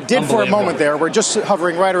 or did for a moment there. We're just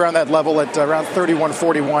hovering right around that level at around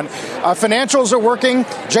 31.41. Financials are working.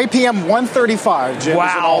 JPM 135, Jim, is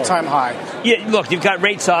an all-time high. Yeah, look, you've got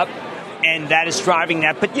rates up, and that is driving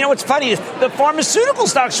that. But, what's funny is the pharmaceutical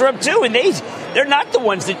stocks are up, too, and they're not the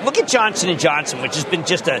ones that... Look at Johnson & Johnson, which has been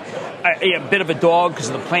just a bit of a dog because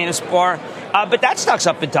of the plaintiff's bar. But that stock's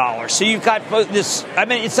up $1. So you've got this... I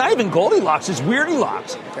mean, it's not even Goldilocks, it's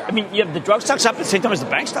Weirdy-locks. Yeah. I mean, you have the drug stocks up at the same time as the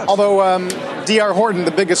bank stocks. Although D.R. Horton,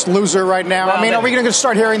 the biggest loser right now. Well, are we going to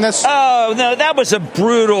start hearing this? Oh, no, that was a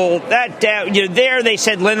brutal... there they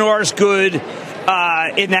said Lenore's good.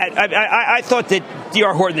 In that, I thought that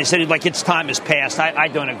D.R. Horton, they said its time has passed. I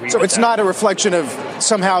don't agree with that. So it's not a reflection of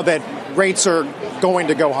somehow that rates are going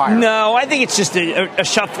to go higher? No, I think it's just a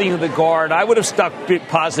shuffling of the guard. I would have stuck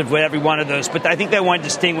positive with every one of those, but I think they want to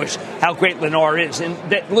distinguish how great Lenore is, and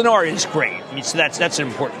that Lenore is great. I mean, so that's an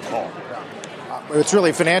important call. It's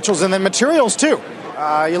really financials and then materials, too.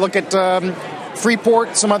 You look at...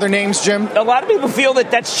 Freeport, some other names, Jim? A lot of people feel that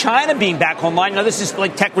that's China being back online. Now, this is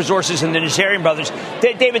like Tech Resources and the Nazarian brothers.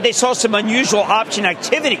 David, they saw some unusual option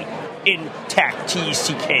activity in Tech,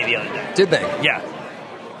 TECK, the other day. Did they? Yeah.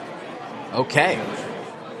 Okay.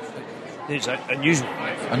 It's unusual.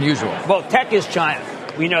 Unusual. Well, Tech is China.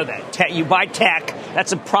 We know that. You buy Tech,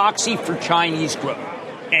 that's a proxy for Chinese growth.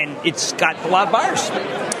 And it's got a lot of buyers.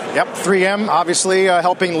 Yep, 3M obviously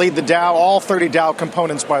helping lead the Dow. All 30 Dow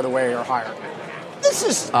components, by the way, are higher. This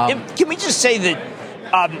is, can we just say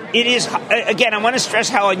that it is, again, I want to stress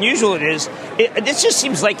how unusual it is. This just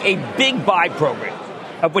seems like a big buy program,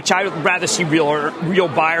 of which I would rather see real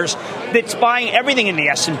buyers, that's buying everything in the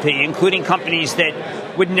S&P, including companies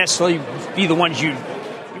that wouldn't necessarily be the ones you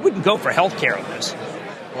wouldn't go for healthcare on this.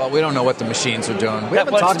 Well, we don't know what the machines are doing. We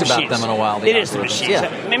haven't talked about them in a while. It is the machines.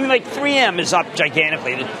 Yeah. I mean, like 3M is up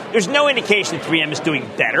gigantically. There's no indication that 3M is doing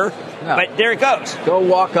better, but there it goes. Go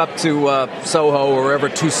walk up to Soho or wherever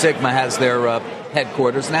Two Sigma has their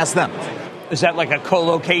headquarters and ask them. Is that like a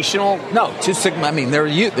co-locational? No, Two Sigma, I mean,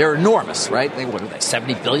 they're enormous, right? What are they,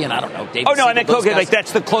 70 billion? I don't know. David I meant like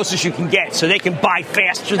that's the closest you can get, so they can buy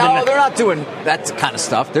faster than... No, they're not doing that kind of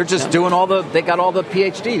stuff. They're just doing they got all the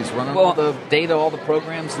PhDs, running all the data, all the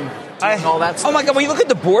programs, and doing all that stuff. Oh my God, when you look at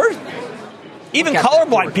the board, even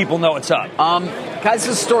colorblind people know it's up. Guys, this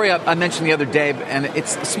is a story I mentioned the other day, and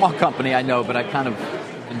it's a small company, I know, but I kind of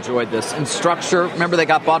enjoyed this. Instructure, remember they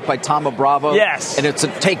got bought by Thoma Bravo? Yes. And it's a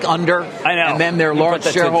take under. I know. And then their large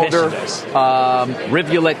shareholder,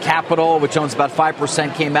 Rivulet Capital, which owns about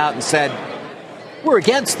 5%, came out and said, we're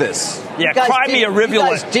against this. Yeah, cry me a Rivulet. You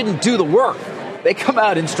guys didn't do the work. They come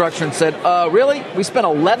out, Instructure, and said, really? We spent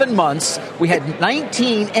 11 months. We had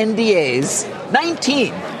 19 NDAs.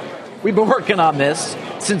 19. We've been working on this.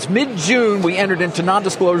 Since mid-June, we entered into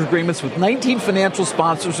non-disclosure agreements with 19 financial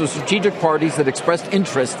sponsors or strategic parties that expressed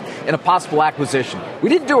interest in a possible acquisition. We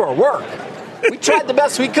didn't do our work. We tried the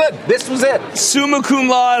best we could. This was it. Summa cum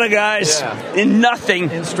laude, guys. Yeah. In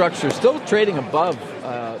nothing. In structure. Still trading above.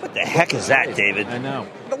 What the heck is that, David? I know.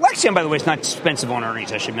 Alexion, by the way, is not expensive on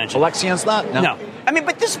earnings, I should mention. Alexion's not? No. I mean,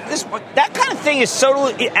 but that kind of thing is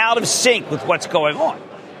totally out of sync with what's going on.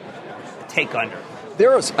 Take under.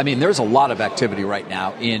 There's a lot of activity right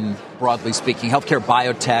now in, broadly speaking, healthcare,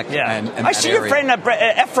 biotech, and I see your friend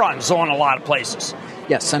Efron's on a lot of places.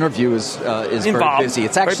 Yes, Centerview is very busy.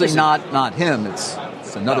 It's actually not him. It's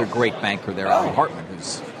another great banker there, Alan Hartman,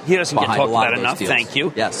 who's he doesn't get talked about enough. Deals. Thank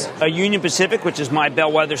you. Yes. Union Pacific, which is my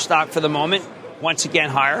bellwether stock for the moment, once again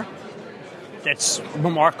higher. That's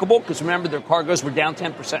remarkable because remember their cargoes were down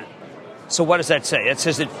 10%. So what does that say? It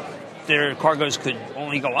says that their cargoes could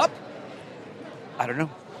only go up. I don't know.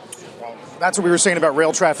 Well, that's what we were saying about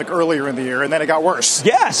rail traffic earlier in the year, and then it got worse.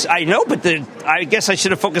 Yes, I know, but I guess I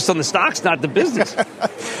should have focused on the stocks, not the business.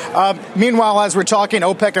 Meanwhile, as we're talking,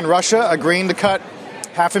 OPEC and Russia agreeing to cut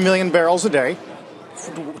 500,000 barrels a day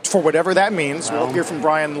for whatever that means. We'll hear from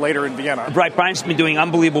Brian later in Vienna. Right, Brian's been doing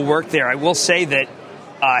unbelievable work there. I will say that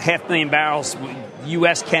 500,000 barrels,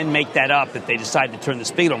 U.S. can make that up if they decide to turn the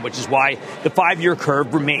spigot on, which is why the 5-year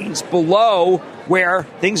curve remains below where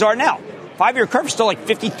things are now. 5-year curve is still like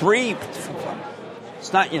 53.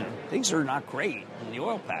 It's not, things are not great in the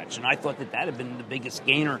oil patch. And I thought that had been the biggest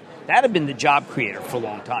gainer. That had been the job creator for a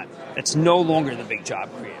long time. That's no longer the big job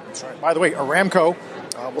creator. That's right. By the way, Aramco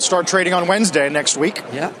will start trading on Wednesday next week.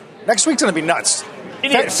 Yeah. Next week's going to be nuts.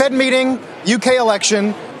 It is. Fed meeting, UK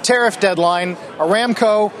election, tariff deadline,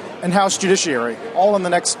 Aramco, and House Judiciary, all in the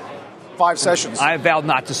next 5 sessions. I have vowed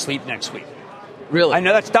not to sleep next week. Really? I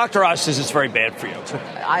know that's Dr. Oz says it's very bad for you.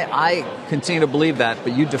 I continue to believe that,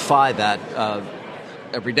 but you defy that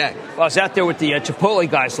every day. Well, I was out there with the Chipotle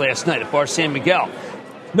guys last night at Bar San Miguel.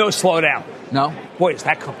 No slowdown. No? Boy, is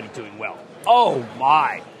that company doing well. Oh,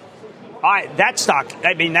 my. That stock,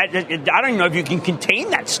 I don't even know if you can contain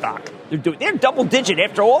that stock. They're double-digit.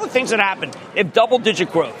 After all the things that happened, they have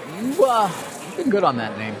double-digit growth. You've been good on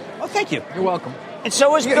that name. Oh, thank you. You're welcome. And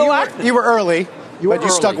so is Bill Ackman. You were early. But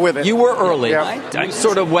you stuck with it. You were early. Yeah. You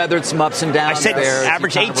sort of weathered some ups and downs. I said there.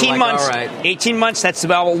 Average 18 months. All right. 18 months, that's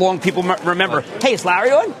about how long people remember. Hey, is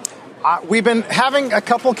Larry on? We've been having a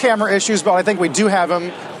couple camera issues, but I think we do have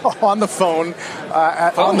him on the phone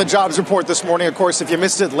on the jobs report this morning. Of course, if you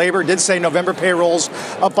missed it, Labor did say November payrolls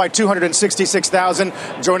up by 266,000.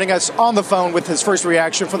 Joining us on the phone with his first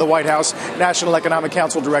reaction from the White House, National Economic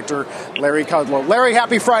Council Director Larry Kudlow. Larry,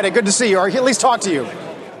 happy Friday. Good to see you, or at least talk to you.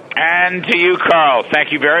 And to you, Carl.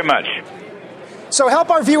 Thank you very much. So help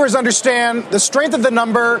our viewers understand the strength of the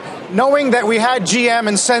number, knowing that we had GM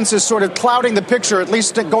and Census sort of clouding the picture, at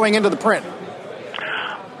least going into the print.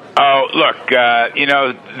 Oh, look,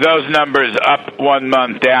 those numbers up 1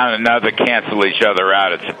 month, down another, cancel each other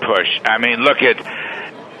out. It's a push. I mean, look at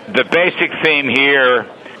the basic theme here.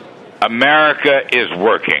 America is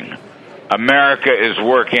working. America is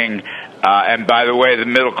working. And by the way, the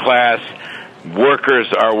middle class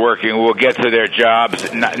workers are working. We'll get to their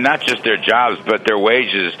jobs, not just their jobs, but their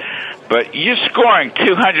wages. But you're scoring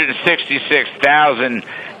 266,000.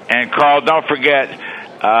 And, Carl, don't forget,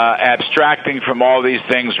 abstracting from all these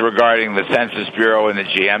things regarding the Census Bureau and the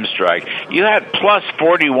GM strike, you had plus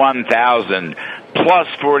 41,000 on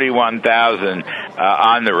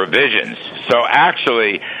the revisions. So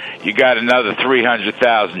actually, you got another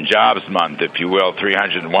 300,000 jobs month, if you will,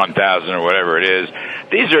 301,000 or whatever it is.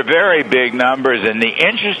 These are very big numbers, and the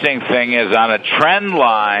interesting thing is on a trend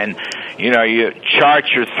line, you chart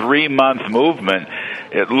your 3-month movement.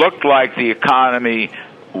 It looked like the economy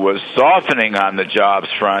was softening on the jobs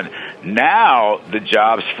front. Now the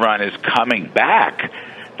jobs front is coming back.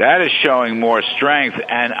 That is showing more strength,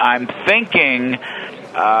 and I'm thinking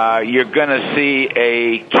you're going to see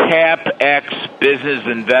a CapEx business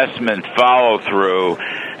investment follow through.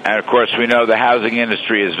 And, of course, we know the housing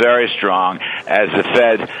industry is very strong as the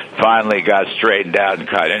Fed finally got straightened out and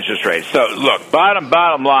cut interest rates. So, look,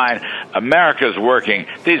 bottom line, America's working.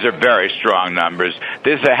 These are very strong numbers.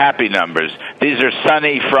 These are happy numbers. These are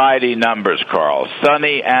sunny Friday numbers, Carl.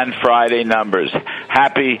 Sunny and Friday numbers.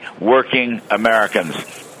 Happy working Americans.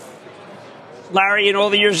 Larry, in all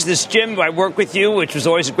the years of this gym, I work with you, which was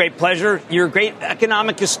always a great pleasure. You're a great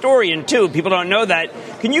economic historian, too. People don't know that.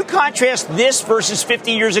 Can you contrast this versus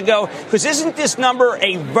 50 years ago? Because isn't this number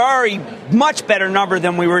a very much better number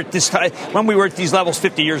than we were at this time, when we were at these levels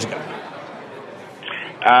 50 years ago?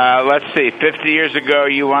 Let's see. 50 years ago,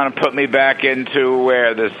 you want to put me back into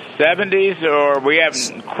where, the 70s, or we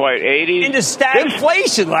haven't quite 80s? Into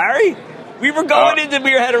stagflation, Larry. We were going into,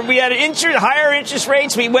 we had higher interest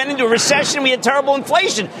rates. We went into a recession. We had terrible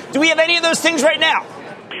inflation. Do we have any of those things right now?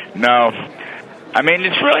 No. I mean,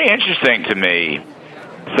 it's really interesting to me.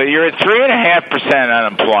 So you're at 3.5%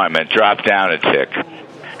 unemployment, dropped down a tick.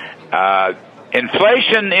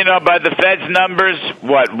 Inflation, by the Fed's numbers,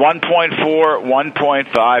 1.4,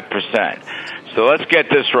 1.5%. So let's get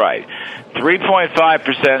this right.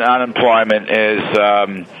 3.5% unemployment is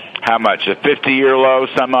how much? A 50-year low,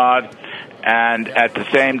 some odd? And at the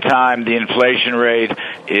same time, the inflation rate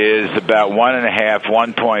is about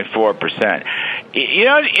 1.4%. You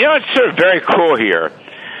know, it's sort of very cool here.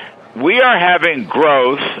 We are having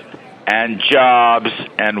growth and jobs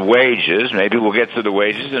and wages. Maybe we'll get to the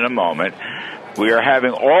wages in a moment. We are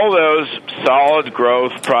having all those solid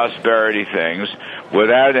growth, prosperity things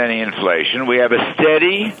without any inflation. We have a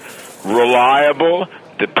steady, reliable,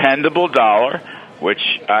 dependable dollar, which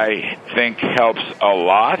I think helps a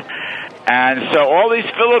lot. And so all these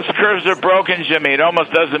Phillips curves are broken, Jimmy. It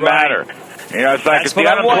almost doesn't matter. It's like if the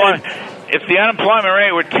unemployment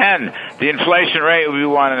rate were 10, the inflation rate would be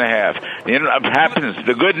 1.5.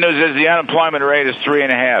 The good news is the unemployment rate is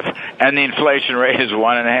 3.5, and the inflation rate is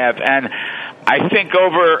 1.5. And I think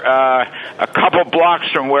over a couple blocks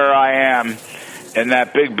from where I am, in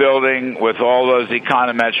that big building with all those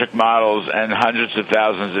econometric models and hundreds of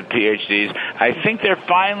thousands of PhDs, I think they're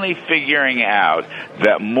finally figuring out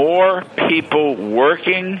that more people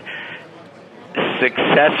working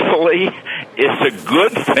successfully is a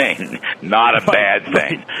good thing, not a bad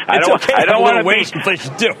thing. I don't want to be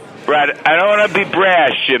inflation too. Right. I don't want to be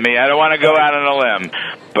brash, Jimmy. I don't want to go out on a limb.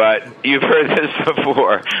 But you've heard this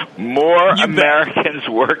before. More Americans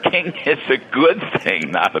working is a good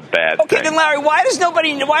thing, not a bad thing. Okay, then, Larry, why do so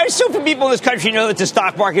few people in this country know that the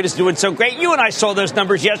stock market is doing so great? You and I saw those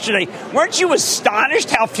numbers yesterday. Weren't you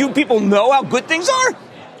astonished how few people know how good things are?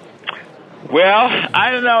 Well,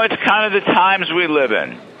 I don't know. It's kind of the times we live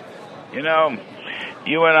in.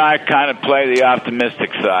 You and I kind of play the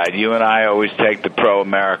optimistic side. You and I always take the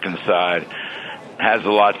pro-American side. It has a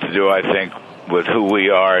lot to do, I think, with who we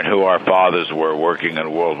are and who our fathers were working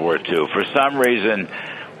in World War II. For some reason,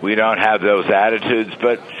 we don't have those attitudes.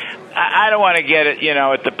 But I don't want to get it,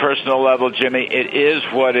 at the personal level, Jimmy. It is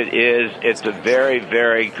what it is. It's a very,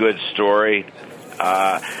 very good story.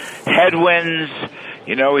 Headwinds,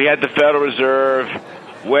 we had the Federal Reserve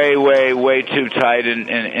way too tight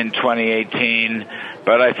in 2018.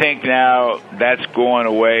 But I think now that's going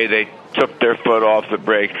away. They took their foot off the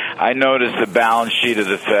brake. I noticed the balance sheet of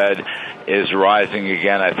the Fed is rising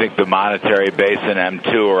again. I think the monetary base and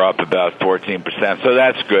M2 are up about 14%. So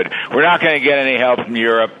that's good. We're not going to get any help from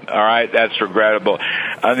Europe. All right. That's regrettable.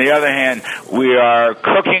 On the other hand, we are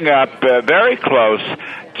cooking up very close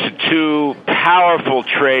to two powerful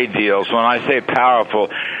trade deals. When I say powerful,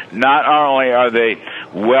 not only are they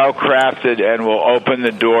well-crafted and will open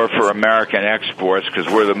the door for American exports because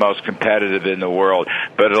we're the most competitive in the world,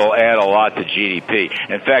 but it'll add a lot to GDP.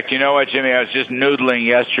 In fact, you know what, Jimmy? I was just noodling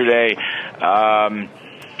yesterday.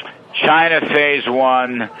 China phase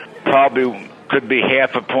one probably could be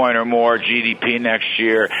half a point or more GDP next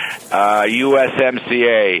year.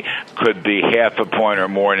 USMCA could be half a point or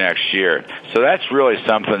more next year. So that's really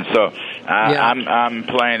something. So I'm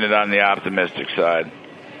playing it on the optimistic side.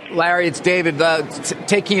 Larry, it's David.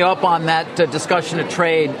 Taking you up on that discussion of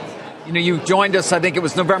trade, you joined us, I think it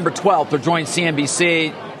was November 12th, or joined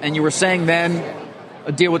CNBC, and you were saying then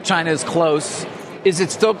a deal with China is close. Is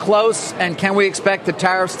it still close, and can we expect the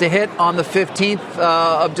tariffs to hit on the 15th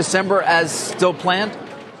of December as still planned?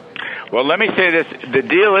 Well, let me say this. The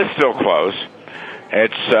deal is still close.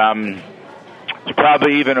 It's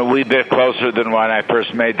probably even a wee bit closer than when I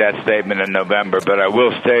first made that statement in November, but I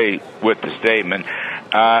will stay with the statement.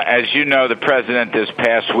 As you know, the president this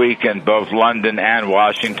past week in both London and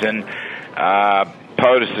Washington,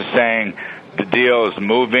 POTUS is saying the deal is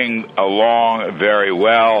moving along very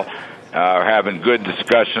well. Having good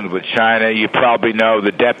discussions with China. You probably know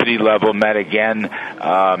the deputy level met again,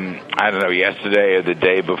 yesterday or the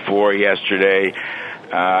day before yesterday.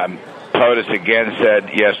 POTUS again said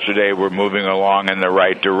yesterday we're moving along in the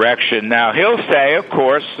right direction. Now, he'll say, of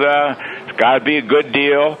course, it's got to be a good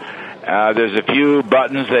deal. There's a few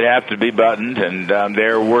buttons that have to be buttoned, and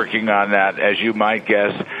they're working on that, as you might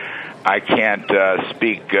guess. I can't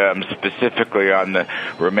speak specifically on the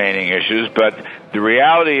remaining issues, but the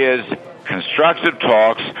reality is constructive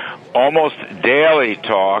talks, almost daily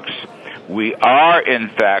talks. We are, in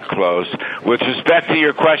fact, close. With respect to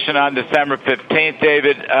your question on December 15th,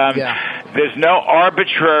 David, there's no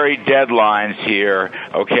arbitrary deadlines here,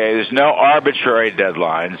 okay? There's no arbitrary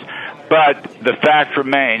deadlines. But the fact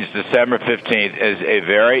remains, December 15th is a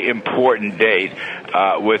very important date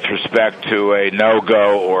with respect to a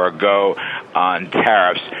no-go or a go on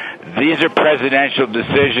tariffs. These are presidential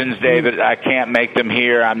decisions, David. I can't make them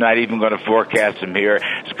here. I'm not even going to forecast them here.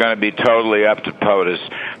 It's going to be totally up to POTUS.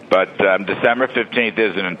 But December 15th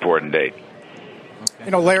is an important date.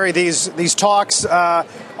 You know, Larry, these talks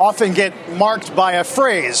often get marked by a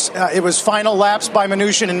phrase. It was final laps by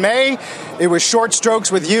Mnuchin in May. It was short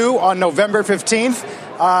strokes with you on November 15th.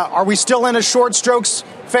 Are we still in a short strokes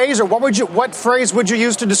phase, or what phrase would you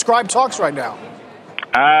use to describe talks right now?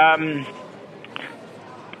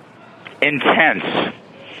 Intense.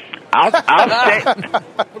 I'll say.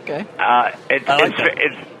 Okay. I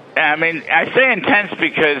say intense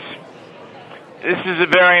because this is a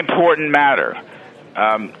very important matter.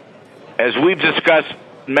 As we've discussed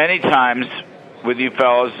many times with you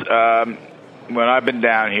fellows when I've been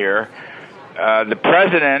down here, the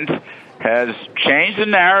president has changed the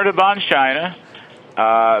narrative on China.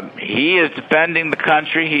 He is defending the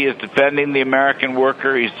country. He is defending the American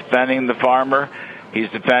worker. He's defending the farmer. He's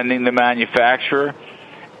defending the manufacturer.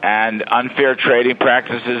 And unfair trading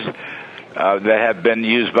practices that have been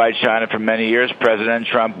used by China for many years, President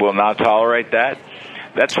Trump will not tolerate that.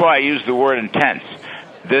 That's why I use the word intense.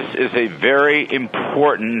 This is a very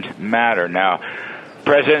important matter. Now, the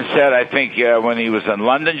President said, I think when he was in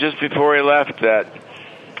London just before he left, that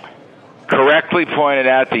correctly pointed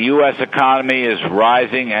out the U.S. economy is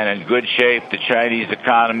rising and in good shape. The Chinese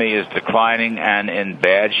economy is declining and in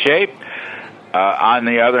bad shape. On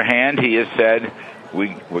the other hand, he has said,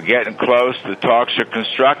 we're getting close. The talks are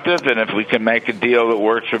constructive, and if we can make a deal that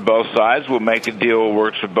works for both sides, we'll make a deal that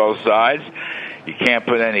works for both sides. You can't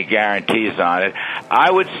put any guarantees on it. I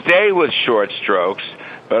would stay with short strokes,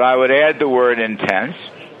 but I would add the word intense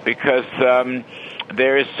because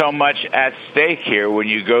there is so much at stake here when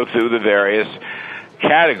you go through the various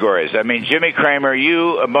categories. I mean, Jimmy Cramer,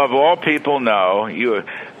 you, above all people, know, you're the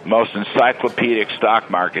most encyclopedic stock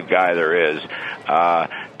market guy there is.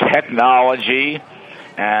 Technology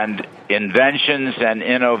and inventions and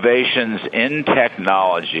innovations in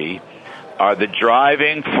technology are the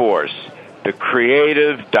driving force, the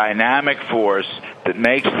creative, dynamic force that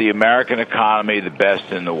makes the American economy the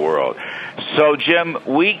best in the world. So, Jim,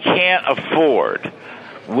 we can't afford,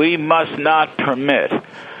 we must not permit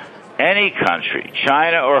any country,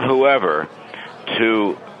 China or whoever,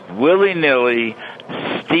 to willy-nilly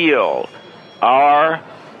steal our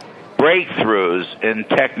breakthroughs in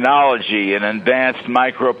technology and advanced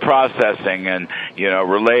microprocessing and,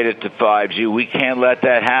 related to 5G. We can't let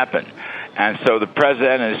that happen. And so the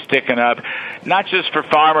president is sticking up, not just for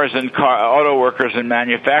farmers and auto workers and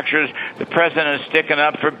manufacturers. The president is sticking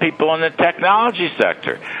up for people in the technology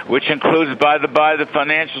sector, which includes, by the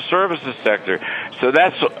financial services sector. So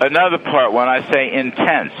that's another part. When I say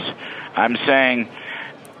intense, I'm saying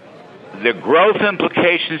the growth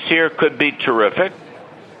implications here could be terrific.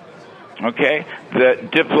 Okay, the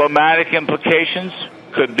diplomatic implications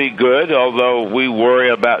could be good, although we worry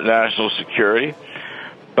about national security.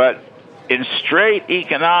 But in straight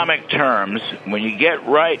economic terms, when you get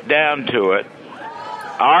right down to it,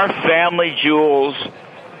 our family jewels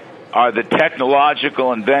are the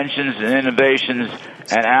technological inventions and innovations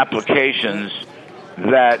and applications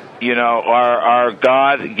that, are our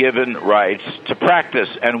God-given rights to practice.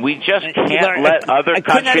 And we just can't let other countries steal it.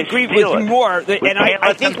 I couldn't agree with you more. And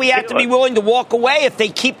I think we have to be willing to walk away if they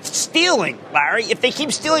keep stealing, Larry. If they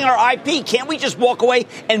keep stealing our IP, can't we just walk away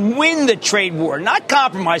and win the trade war? Not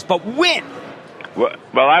compromise, but win. Well,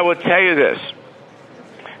 I will tell you this.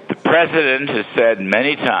 The president has said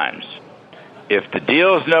many times, if the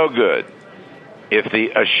deal is no good, if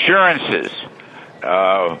the assurances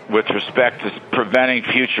with respect to preventing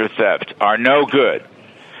future theft are no good,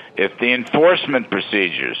 if the enforcement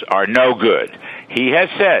procedures are no good, he has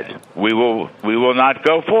said we will not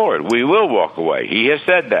go forward. We will walk away. He has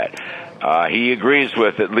said that. He agrees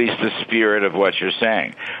with at least the spirit of what you're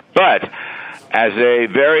saying. But as a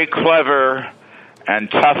very clever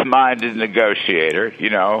and tough-minded negotiator,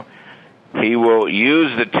 he will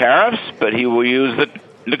use the tariffs, but he will use the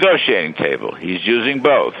negotiating table. He's using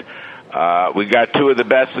both. We got two of the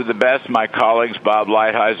best, my colleagues Bob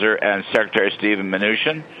Lighthizer and Secretary Stephen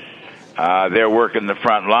Mnuchin. They're working the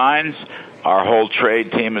front lines. Our whole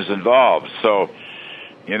trade team is involved. So,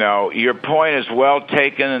 your point is well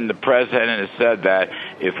taken, and the president has said that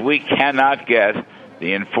if we cannot get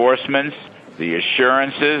the enforcements, the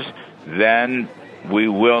assurances, then we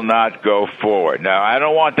will not go forward. Now, I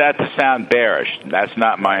don't want that to sound bearish. That's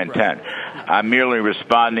not my intent. I'm merely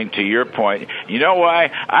responding to your point. You know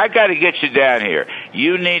why? I got to get you down here.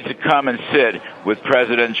 You need to come and sit with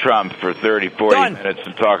President Trump for 30, 40 minutes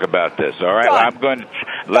and talk about this, all right?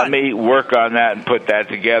 Let me work on that and put that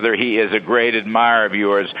together. He is a great admirer of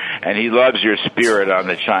yours, and he loves your spirit on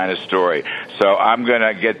the China story. So I'm going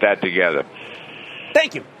to get that together.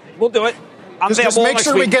 Thank you. We'll do it. Just make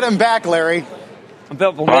sure we get him back, Larry. I'm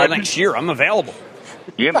available next year. I'm available.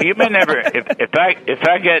 You may never.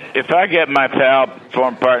 If I get my pal,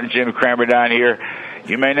 former partner Jim Cramer down here,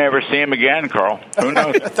 you may never see him again, Carl. Who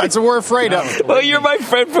knows? That's what we're afraid of. Well, you're my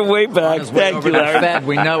friend from way back. Thank you, Larry. Fed,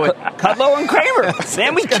 we know it. Kudlow and Cramer.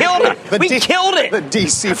 Man, we killed it. We killed it. The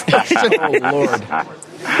DC version. Oh, Lord.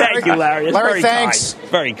 Thank you, Larry. It's Larry, very thanks. Kind.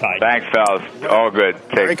 Very kind. Thanks, fellas. All good.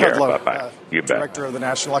 Take Larry care. Kudlow, Bye-bye. You bet. Director of the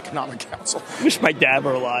National Economic Council. Wish my dad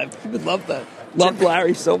were alive. He would love that. Love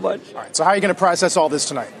Larry so much. All right, so how are you going to process all this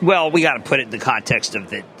tonight? Well, we got to put it in the context of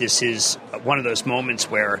that this is one of those moments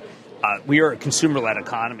where we are a consumer-led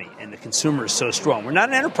economy, and the consumer is so strong. We're not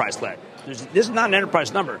an enterprise-led. This is not an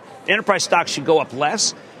enterprise number. The enterprise stocks should go up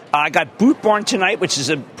less. I got Boot Barn tonight, which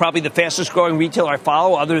is probably the fastest-growing retailer I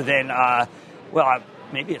follow, other than,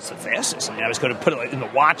 maybe it's the fastest. I mean, I was going to put it in the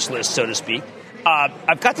watch list, so to speak.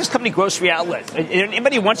 I've got this company, Grocery Outlet.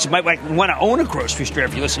 Anybody who wants might want to own a grocery store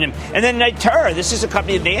if you listen to him. And then Nitera, this is a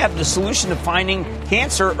company, they have the solution to finding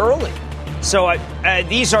cancer early. So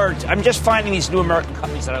I'm just finding these new American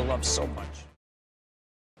companies that I love so much.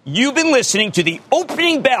 You've been listening to the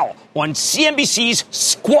opening bell on CNBC's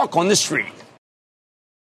Squawk on the Street.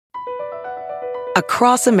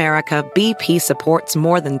 Across America, BP supports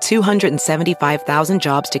more than 275,000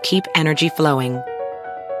 jobs to keep energy flowing.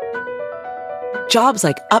 Jobs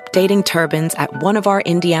like updating turbines at one of our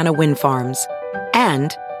Indiana wind farms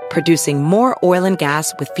and producing more oil and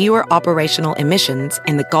gas with fewer operational emissions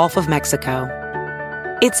in the Gulf of Mexico.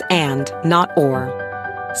 It's and, not or.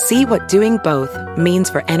 See what doing both means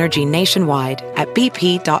for energy nationwide at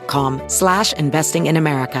bp.com/investing in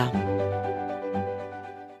America.